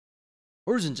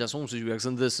Urgent just wants to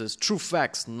reaction. This is true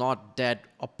facts, not dead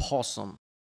opossum.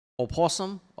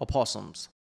 Opossums,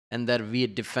 and their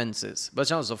weird defenses. But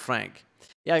channel zefrank.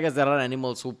 Yeah, I guess there are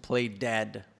animals who play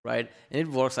dead, right? And it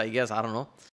works, I guess. I don't know.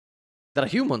 There are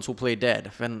humans who play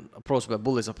dead when approached by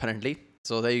bullies, apparently.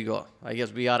 So there you go. I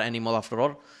guess we are animal after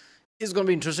all. It's gonna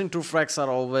be interesting. True facts are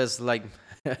always like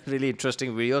really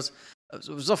interesting videos.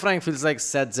 Zefrank feels like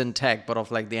Seth Zentek, but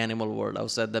of like the animal world.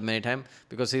 I've said that many times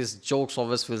because his jokes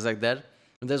always feels like that.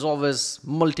 And there's always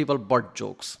multiple bird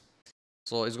jokes.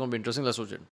 So it's gonna be interesting. Let's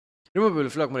watch it. Remember,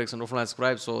 if you like my reaction, don't forget to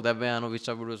subscribe so that way I know which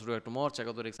type of videos to react to more. Check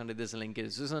out the reaction, this link in the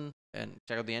description, and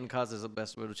check out the end cards. Is the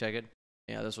best way to check it.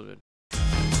 Yeah, that's what it.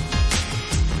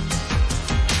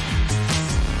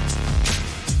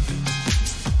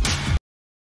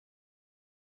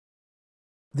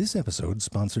 This episode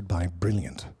sponsored by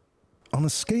Brilliant. On a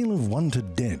scale of 1 to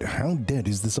dead, how dead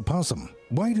is this opossum?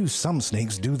 Why do some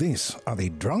snakes do this? Are they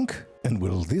drunk? And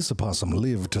will this opossum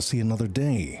live to see another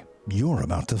day? You're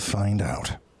about to find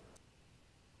out.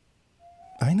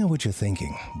 I know what you're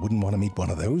thinking. Wouldn't want to meet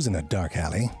one of those in a dark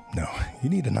alley. No, you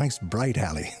need a nice bright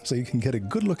alley so you can get a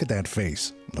good look at that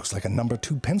face. Looks like a number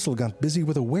 2 pencil got busy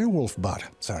with a werewolf but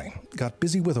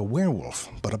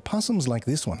opossums like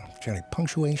this one, cherry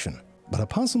punctuation. But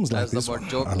opossums like this one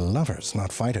are lovers,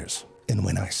 not fighters. And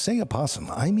when I say opossum,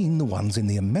 I mean the ones in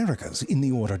the Americas in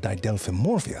the order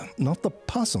Didelphimorphia, not the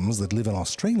possums that live in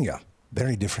Australia.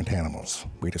 Very different animals.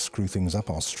 Way to screw things up,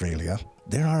 Australia.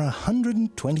 There are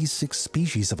 126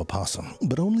 species of opossum,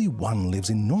 but only one lives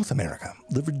in North America,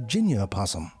 the Virginia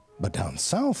opossum. But down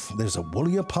south, there's a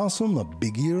woolly opossum, a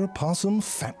big-ear opossum,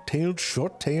 fat-tailed,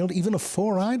 short-tailed, even a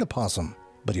 4-eyed opossum.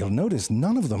 But you'll notice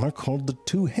none of them are called the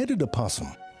 2-headed opossum.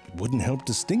 It wouldn't help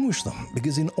distinguish them,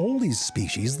 because in all these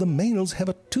species, the males have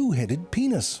a 2-headed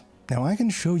penis. Now, I can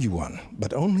show you one,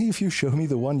 but only if you show me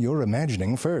the one you're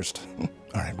imagining first.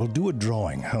 All right, we'll do a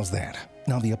drawing. How's that?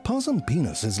 Now, the opossum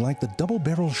penis is like the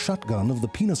double-barrel shotgun of the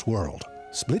penis world.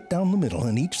 Split down the middle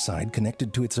and each side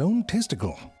connected to its own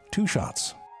testicle. 2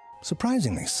 shots.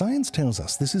 Surprisingly, science tells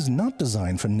us this is not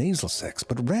designed for nasal sex,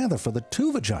 but rather for the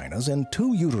 2 vaginas and 2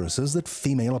 uteruses that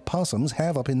female opossums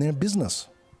have up in their business.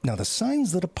 Now, the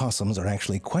signs that opossums are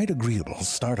actually quite agreeable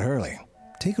start early.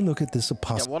 Take a look at this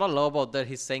opossum. Yeah, what I love about that,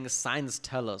 he's saying science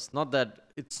tell us. Not that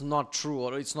it's not true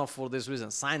or it's not for this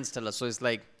reason. Science tell us. So it's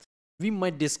like, we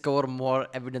might discover more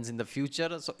evidence in the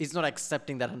future. So it's not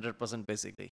accepting that 100%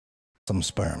 basically. Some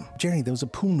sperm. Jerry, those are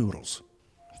pool noodles.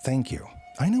 Thank you.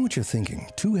 I know what you're thinking.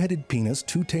 2-headed penis,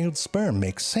 2-tailed sperm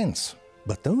makes sense.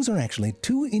 But those are actually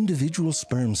 2 individual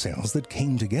sperm cells that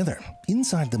came together.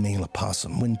 Inside the male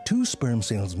opossum, when 2 sperm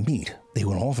cells meet, they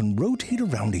will often rotate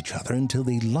around each other until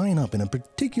they line up in a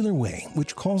particular way,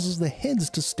 which causes the heads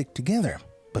to stick together.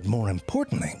 But more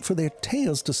importantly, for their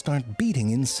tails to start beating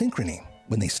in synchrony.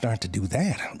 When they start to do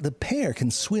that, the pair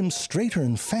can swim straighter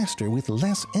and faster with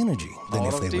less energy than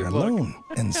if they were alone.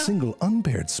 And single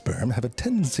unpaired sperm have a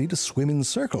tendency to swim in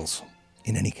circles.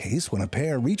 In any case, when a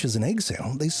pair reaches an egg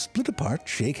cell, they split apart,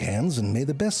 shake hands, and may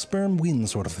the best sperm win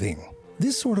sort of thing.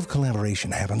 This sort of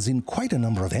collaboration happens in quite a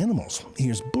number of animals.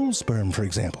 Here's bull sperm, for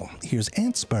example. Here's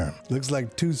ant sperm. Looks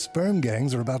like 2 sperm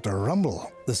gangs are about to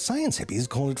rumble. The science hippies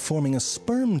call it forming a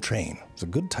sperm train. It's a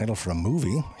good title for a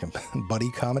movie, a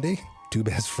buddy comedy. 2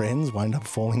 best friends wind up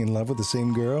falling in love with the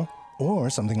same girl.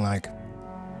 Or something like...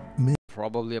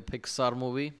 Probably a Pixar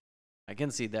movie. I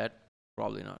can see that.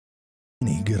 Probably not.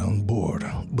 Many get on board,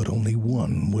 but only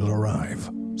one will arrive.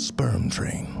 Sperm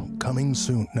train, coming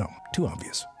soon. No, too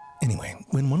obvious. Anyway,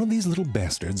 when one of these little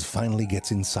bastards finally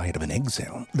gets inside of an egg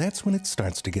cell, that's when it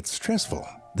starts to get stressful.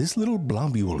 This little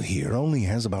blobule here only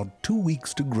has about 2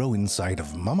 weeks to grow inside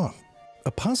of mama.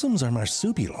 Opossums are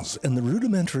marsupials, and the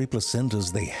rudimentary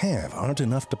placentas they have aren't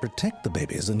enough to protect the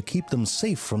babies and keep them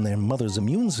safe from their mother's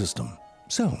immune system.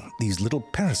 So, these little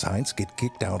parasites get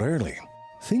kicked out early.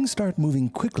 Things start moving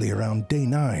quickly around day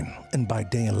 9, and by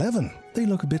day 11, they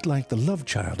look a bit like the love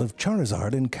child of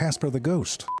Charizard and Casper the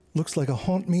Ghost. Looks like a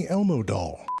Haunt Me Elmo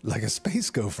doll, like a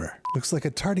space gopher. Looks like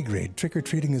a tardigrade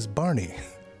trick-or-treating as Barney.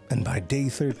 And by day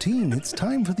 13, it's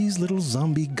time for these little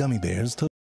zombie gummy bears to...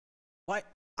 Why?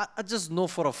 I just know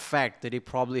for a fact that he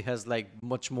probably has like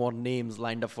much more names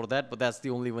lined up for that, but that's the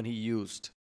only one he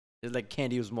used. It's like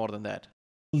can't use more than that.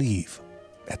 Leave.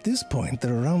 At this point,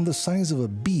 they're around the size of a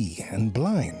bee and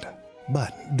blind.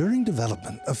 But during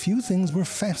development, a few things were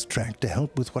fast-tracked to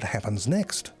help with what happens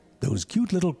next. Those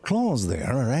cute little claws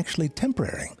there are actually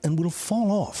temporary and will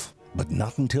fall off, but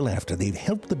not until after they've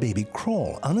helped the baby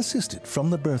crawl unassisted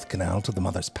from the birth canal to the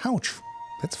mother's pouch.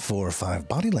 That's 4 or 5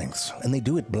 body lengths, and they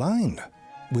do it blind.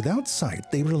 Without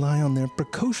sight, they rely on their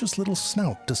precocious little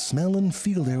snout to smell and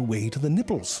feel their way to the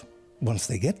nipples. Once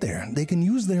they get there, they can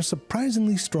use their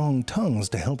surprisingly strong tongues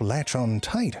to help latch on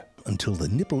tight until the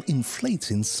nipple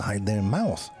inflates inside their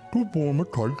mouth to form a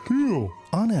tight seal.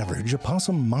 On average,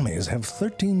 opossum mommies have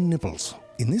 13 nipples.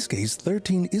 In this case,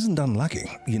 13 isn't unlucky.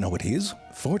 You know what is?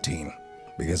 14.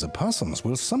 Because opossums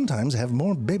will sometimes have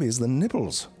more babies than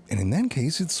nipples. And in that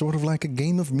case, it's sort of like a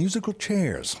game of musical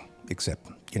chairs. Except,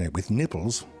 with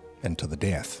nipples and to the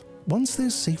death. Once they're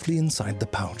safely inside the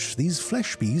pouch, these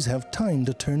flesh bees have time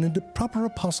to turn into proper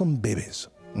opossum babies.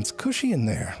 It's cushy in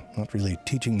there, not really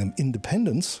teaching them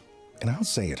independence. And I'll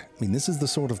say it, this is the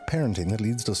sort of parenting that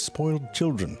leads to spoiled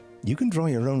children. You can draw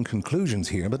your own conclusions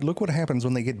here, but look what happens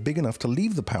when they get big enough to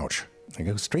leave the pouch. They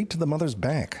go straight to the mother's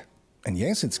back. And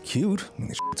yes, it's cute,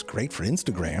 it's great for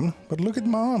Instagram, but look at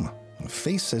Mom. The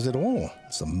face says it all.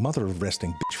 It's the mother of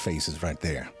resting bitch faces right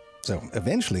there. So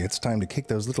eventually it's time to kick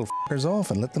those little f***ers off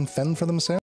and let them fend for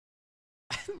themselves.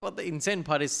 But the insane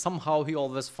part is somehow he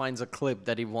always finds a clip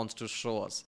that he wants to show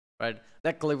us, right?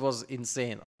 That clip was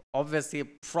insane. Obviously,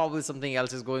 probably something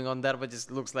else is going on there, but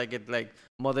just looks like it, like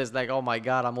mother's like, oh my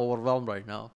God, I'm overwhelmed right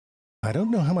now. I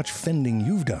don't know how much fending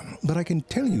you've done, but I can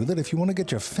tell you that if you want to get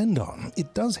your fend on,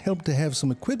 it does help to have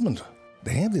some equipment.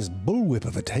 They have this bullwhip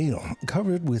of a tail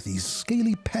covered with these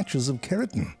scaly patches of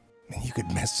keratin. And you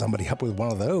could mess somebody up with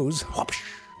one of those, whoopsh,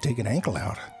 take an ankle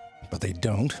out. But they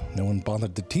don't. No one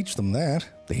bothered to teach them that.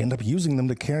 They end up using them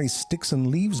to carry sticks and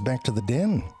leaves back to the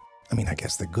den. I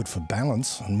guess they're good for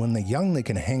balance, and when they're young, they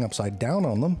can hang upside down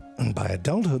on them. And by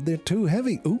adulthood, they're too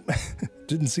heavy. Oop,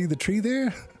 didn't see the tree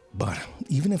there? But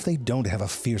even if they don't have a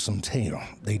fearsome tail,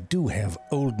 they do have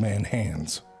old man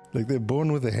hands. Like they're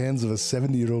born with the hands of a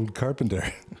 70-year-old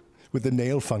carpenter. With the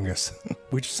nail fungus,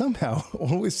 which somehow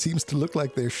always seems to look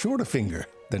like their shorter finger.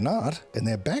 They're not, and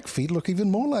their back feet look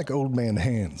even more like old man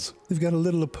hands. They've got a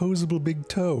little opposable big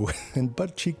toe and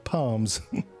butt cheek palms.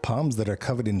 Palms that are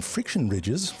covered in friction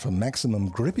ridges for maximum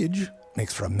grippage.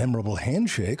 Makes for a memorable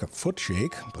handshake, a foot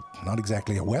shake, but not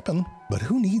exactly a weapon. But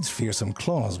who needs fearsome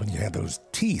claws when you have those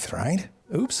teeth, right?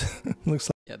 Oops, looks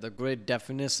like... Yeah, the great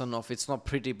definition of it's not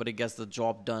pretty, but it gets the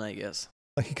job done, I guess.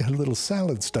 Like you got a little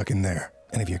salad stuck in there.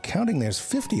 And if you're counting, there's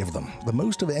 50 of them, the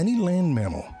most of any land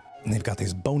mammal. And they've got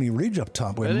this bony ridge up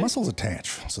top where muscles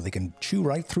attach, so they can chew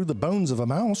right through the bones of a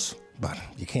mouse. But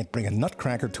you can't bring a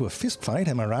nutcracker to a fist fight,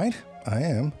 am I right? I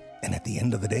am. And at the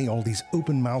end of the day, all these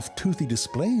open-mouthed, toothy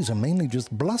displays are mainly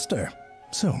just bluster.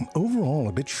 So, overall,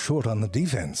 a bit short on the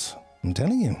defense. I'm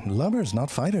telling you, lovers, not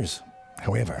fighters.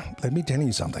 However, let me tell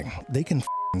you something. They can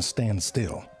stand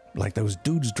still. Like those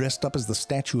dudes dressed up as the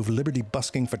Statue of Liberty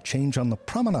busking for change on the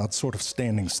promenade sort of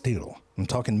standing still. I'm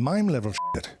talking mime-level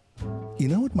shit. You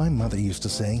know what my mother used to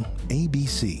say?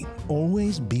 ABC,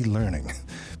 always be learning,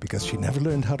 because she never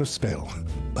learned how to spell.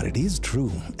 But it is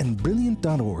true, and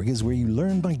Brilliant.org is where you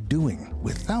learn by doing,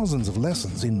 with thousands of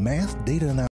lessons in math, data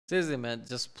analysis. Seriously, man,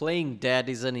 just playing dead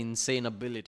is an insane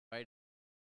ability, right?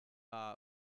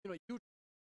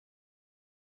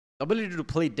 Ability to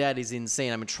play dead is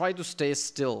insane. Try to stay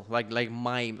still, like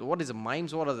mimes. What is it,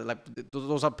 mimes? What are they? Like,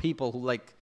 those are people who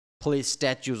like play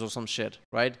statues or some shit,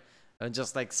 right? And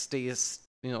just like stay,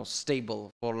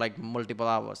 stable for like multiple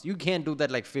hours. You can't do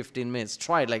that like 15 minutes.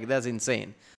 Try it, like that's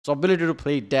insane. So ability to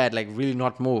play dead, like really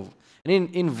not move. And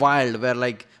in wild, where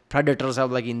like predators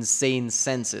have like insane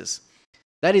senses,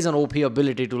 that is an OP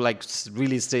ability to like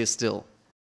really stay still.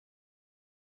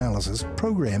 Analysis,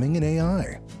 programming, and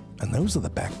AI. And those are the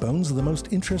backbones of the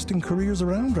most interesting careers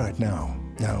around right now.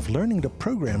 Now, if learning to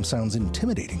program sounds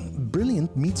intimidating,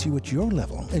 Brilliant meets you at your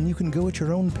level, and you can go at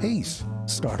your own pace.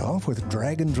 Start off with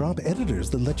drag-and-drop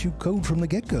editors that let you code from the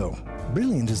get-go.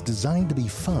 Brilliant is designed to be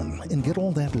fun and get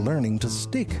all that learning to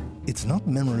stick. It's not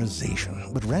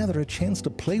memorization, but rather a chance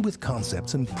to play with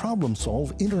concepts and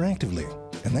problem-solve interactively.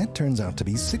 And that turns out to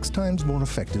be 6 times more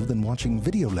effective than watching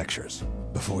video lectures.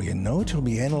 Before you know it, you'll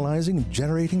be analyzing and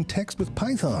generating text with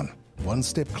Python. One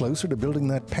step closer to building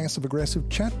that passive-aggressive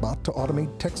chatbot to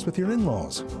automate text with your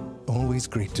in-laws. Always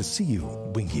great to see you,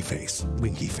 winky face,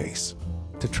 winky face.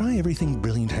 To try everything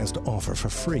Brilliant has to offer for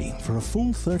free for a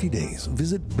full 30 days,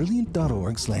 visit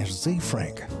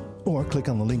brilliant.org/zefrank or click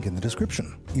on the link in the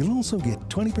description. You'll also get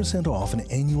 20% off an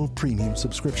annual premium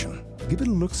subscription. Give it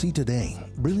a look-see today.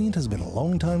 Brilliant has been a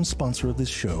long-time sponsor of this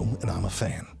show, and I'm a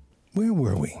fan. Where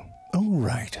were we? Oh,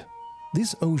 right.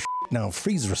 This "oh shit now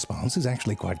freeze" response is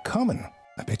actually quite common.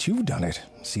 I bet you've done it.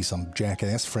 See some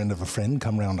jackass friend of a friend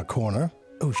come round a corner.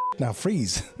 "Oh shit now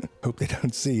freeze." Hope they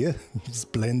don't see you.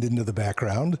 Just blend into the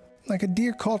background. Like a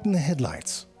deer caught in the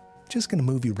headlights. Just gonna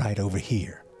move you right over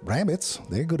here. Rabbits,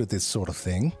 they're good at this sort of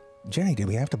thing. Jerry, did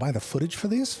we have to buy the footage for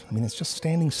this? I mean, it's just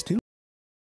standing still.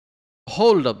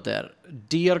 Hold up there.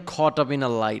 Deer caught up in a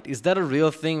light. Is that a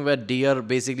real thing where deer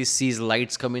basically sees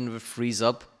lights come in and freeze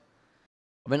up?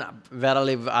 I mean, where I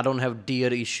live, I don't have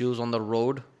deer issues on the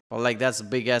road. But like that's a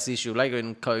big ass issue. Like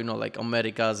in like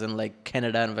Americas and like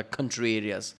Canada and the country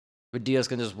areas where deers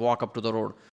can just walk up to the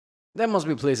road. There must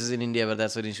be places in India where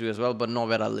that's an issue as well, but not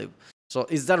where I live. So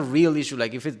is that a real issue?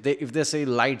 Like if they say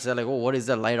lights, they're like, oh, what is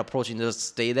that light approaching? Just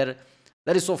stay there.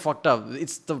 That is so fucked up.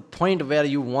 It's the point where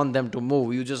you want them to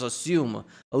move. You just assume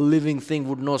a living thing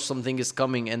would know something is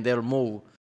coming and they'll move.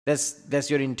 That's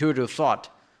your intuitive thought.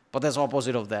 But that's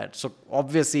opposite of that. So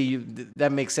obviously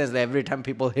that makes sense that every time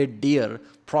people hit deer,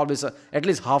 probably at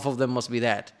least half of them must be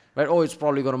that. Right? Oh, it's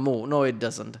probably going to move. No, it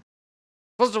doesn't.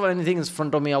 First of all, anything in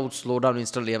front of me, I would slow down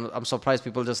instantly. I'm surprised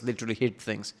people just literally hit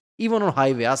things. Even on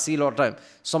highway, I see a lot of time.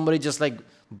 Somebody just like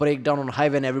break down on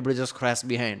highway and everybody just crash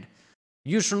behind.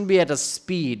 You shouldn't be at a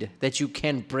speed that you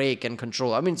can brake and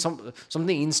control. I mean,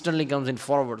 something instantly comes in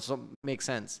forward, so makes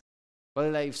sense.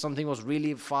 But like if something was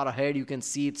really far ahead, you can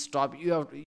see it stop. You have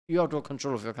to have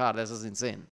control of your car. That's just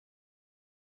insane.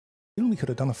 We could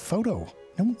have done a photo.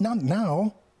 No, not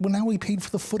now. Well, now we paid for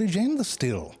the footage and the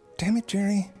still. Damn it,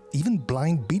 Jerry. Even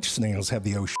blind beach snails have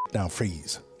the oh shit now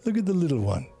freeze. Look at the little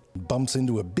one. Bumps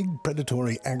into a big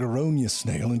predatory Agaronia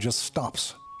snail and just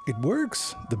stops. It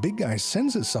works. The big guy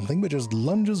senses something but just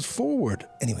lunges forward.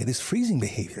 Anyway, this freezing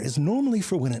behavior is normally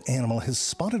for when an animal has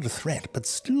spotted a threat but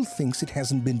still thinks it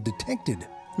hasn't been detected,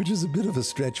 which is a bit of a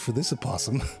stretch for this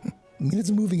opossum. I mean,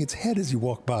 it's moving its head as you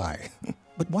walk by.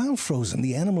 But while frozen,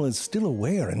 the animal is still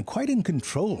aware and quite in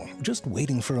control, just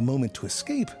waiting for a moment to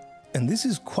escape. And this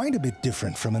is quite a bit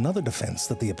different from another defense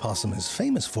that the opossum is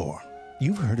famous for.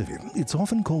 You've heard of it. It's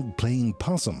often called playing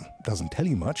possum. Doesn't tell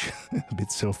you much. A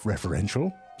bit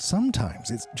self-referential.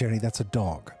 Sometimes it's, Jerry, that's a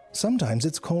dog. Sometimes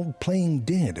it's called playing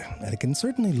dead, and it can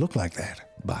certainly look like that.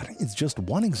 But it's just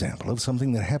one example of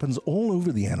something that happens all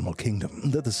over the animal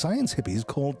kingdom that the science hippies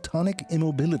call tonic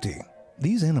immobility.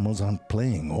 These animals aren't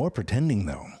playing or pretending,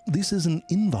 though. This is an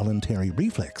involuntary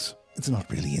reflex. It's not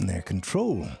really in their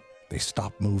control. They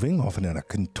stop moving, often in a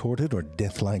contorted or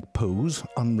death-like pose,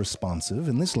 unresponsive,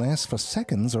 and this lasts for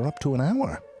seconds or up to an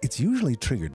hour. It's usually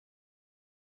triggered.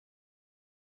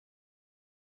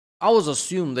 I always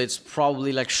assume that it's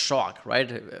probably like shock,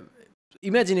 right?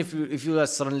 Imagine if you are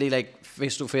suddenly like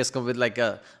face to face come with like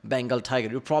a Bengal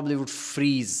tiger, you probably would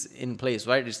freeze in place,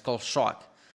 right? It's called shock.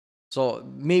 So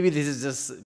maybe this is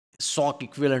just shock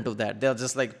equivalent of that. They're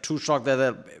just like too shocked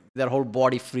that their whole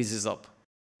body freezes up,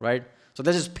 right? So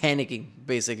they're just panicking,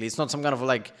 basically. It's not some kind of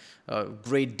like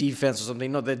great defense or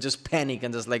something. No, they just panic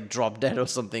and just like drop dead or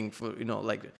something for,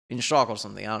 like in shock or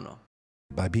something. I don't know.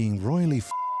 By being royally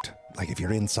f***ed, like if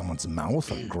you're in someone's mouth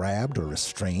or grabbed or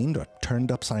restrained or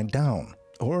turned upside down.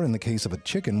 Or in the case of a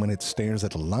chicken when it stares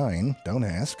at a line, don't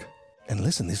ask. And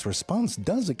listen, this response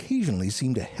does occasionally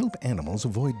seem to help animals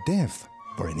avoid death.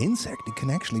 For an insect, it can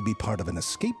actually be part of an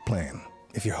escape plan.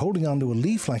 If you're holding onto a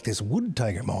leaf like this wood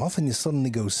tiger moth and you suddenly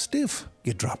go stiff,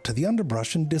 you drop to the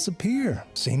underbrush and disappear.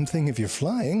 Same thing if you're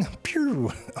flying.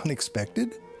 Pew!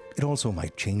 Unexpected. It also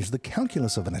might change the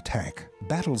calculus of an attack.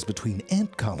 Battles between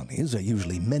ant colonies are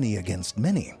usually many against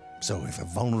many. So if a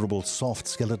vulnerable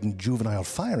soft-skeleton juvenile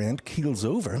fire ant keels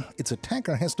over, its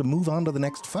attacker has to move on to the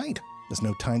next fight. There's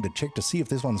no time to check to see if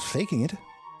this one's faking it.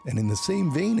 And in the same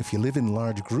vein, if you live in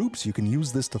large groups, you can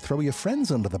use this to throw your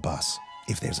friends under the bus.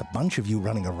 If there's a bunch of you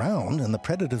running around and the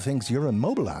predator thinks you're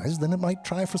immobilized, then it might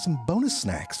try for some bonus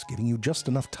snacks, giving you just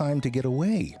enough time to get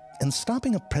away. And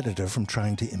stopping a predator from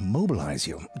trying to immobilize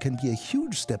you can be a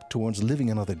huge step towards living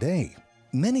another day.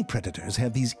 Many predators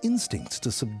have these instincts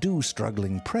to subdue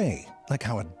struggling prey, like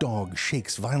how a dog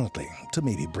shakes violently to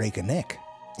maybe break a neck.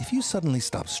 If you suddenly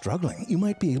stop struggling, you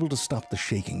might be able to stop the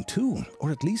shaking too,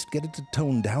 or at least get it to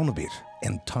tone down a bit.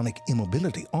 And tonic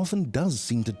immobility often does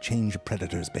seem to change a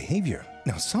predator's behavior.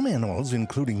 Now, some animals,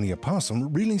 including the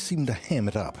opossum, really seem to ham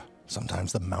it up.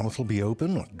 Sometimes the mouth will be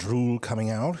open or drool coming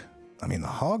out. I mean, the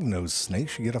hog-nosed snake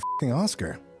should get a f***ing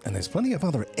Oscar. And there's plenty of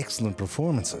other excellent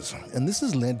performances, and this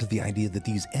has led to the idea that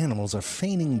these animals are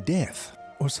feigning death,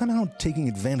 or somehow taking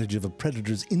advantage of a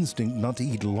predator's instinct not to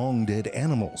eat long-dead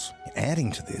animals.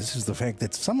 Adding to this is the fact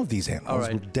that some of these animals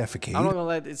will defecate. I'm not gonna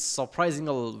lie, it's surprising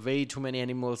way too many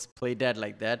animals play dead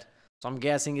like that. So I'm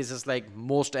guessing it's just like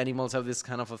most animals have this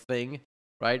kind of a thing,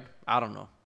 right? I don't know.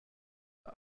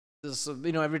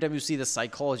 Every time you see the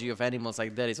psychology of animals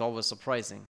like that, it's always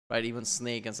surprising, right? Even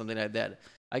snake and something like that.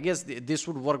 I guess this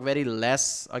would work very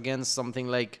less against something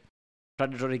like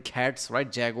predatory cats,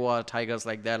 right? Jaguar, tigers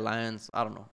like that, lions, I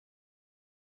don't know.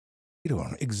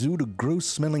 Exude a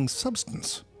gross-smelling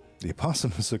substance. The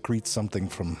opossum secretes something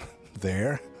from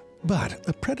there. But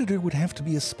a predator would have to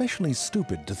be especially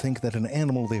stupid to think that an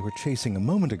animal they were chasing a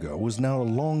moment ago was now a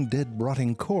long-dead,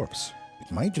 rotting corpse.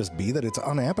 It might just be that it's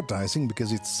unappetizing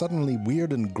because it's suddenly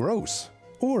weird and gross.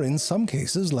 Or in some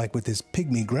cases, like with this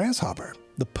pygmy grasshopper,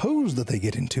 the pose that they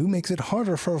get into makes it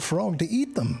harder for a frog to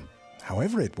eat them.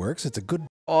 However it works, it's a good...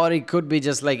 Or it could be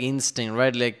just like instinct,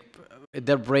 right? Like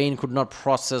their brain could not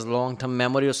process long-term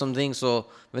memory or something. So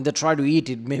when they try to eat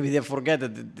it, maybe they forget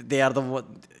that they are the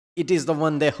one... It is the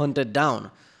one they hunted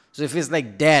down. So if it's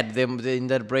like dead, they in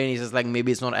their brain it's just like maybe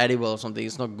it's not edible or something.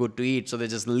 It's not good to eat, so they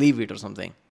just leave it or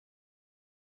something.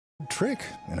 Trick,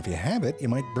 and if you have it, you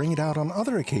might bring it out on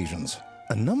other occasions.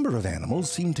 A number of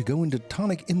animals seem to go into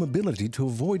tonic immobility to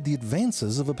avoid the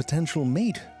advances of a potential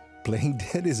mate. Playing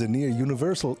dead is a near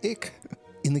universal ick.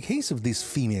 In the case of this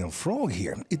female frog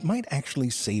here, it might actually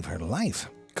save her life.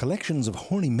 Collections of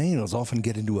horny males often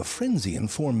get into a frenzy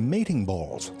and form mating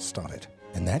balls. Stop it.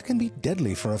 And that can be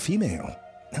deadly for a female.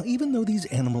 Now, even though these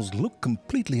animals look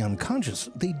completely unconscious,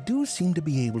 they do seem to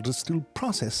be able to still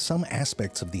process some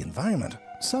aspects of the environment.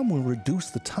 Some will reduce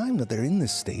the time that they're in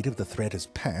this state if the threat is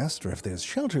past or if there's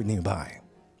shelter nearby.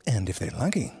 And if they're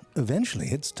lucky, eventually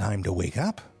it's time to wake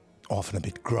up. Often a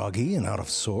bit groggy and out of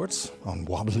sorts, on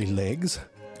wobbly legs.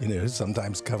 You know,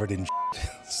 sometimes covered in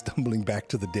stumbling back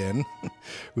to the den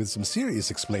with some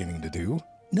serious explaining to do.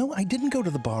 No, I didn't go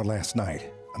to the bar last night.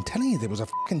 I'm telling you, there was a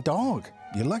fucking dog.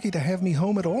 You're lucky to have me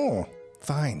home at all.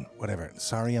 Fine, whatever.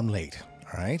 Sorry I'm late,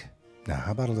 all right? Now,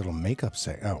 how about a little makeup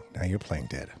say? Oh, now you're playing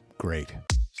dead. Great.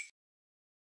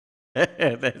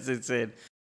 That's insane.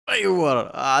 Where you were?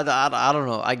 I don't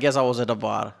know. I guess I was at a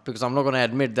bar because I'm not going to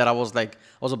admit that I was a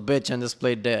bitch and just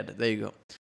played dead. There you go.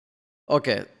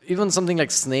 Okay, even something like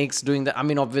snakes doing that. I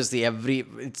mean, obviously,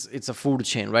 it's a food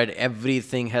chain, right?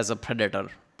 Everything has a predator.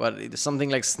 But something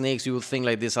like snakes, you would think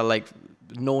like these are like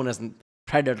known as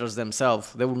predators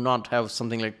themselves. They would not have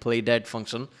something like play dead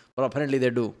function, but apparently they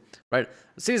do, right?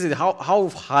 Seriously, how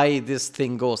high this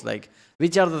thing goes? Like,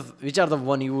 which are the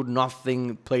one you would not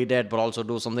think play dead, but also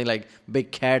do something like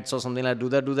big cats or something like do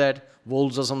that,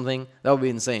 wolves or something? That would be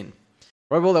insane.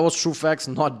 Right, well, that was true facts,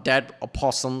 not dead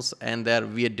opossums and their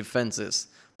weird defenses.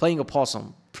 Playing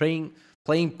opossum, playing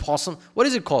possum. What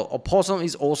is it called? Opossum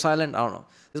is O silent. I don't know.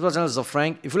 This was channel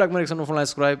Zefrank. If you like my reaction, don't forget to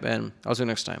subscribe, and I'll see you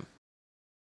next time.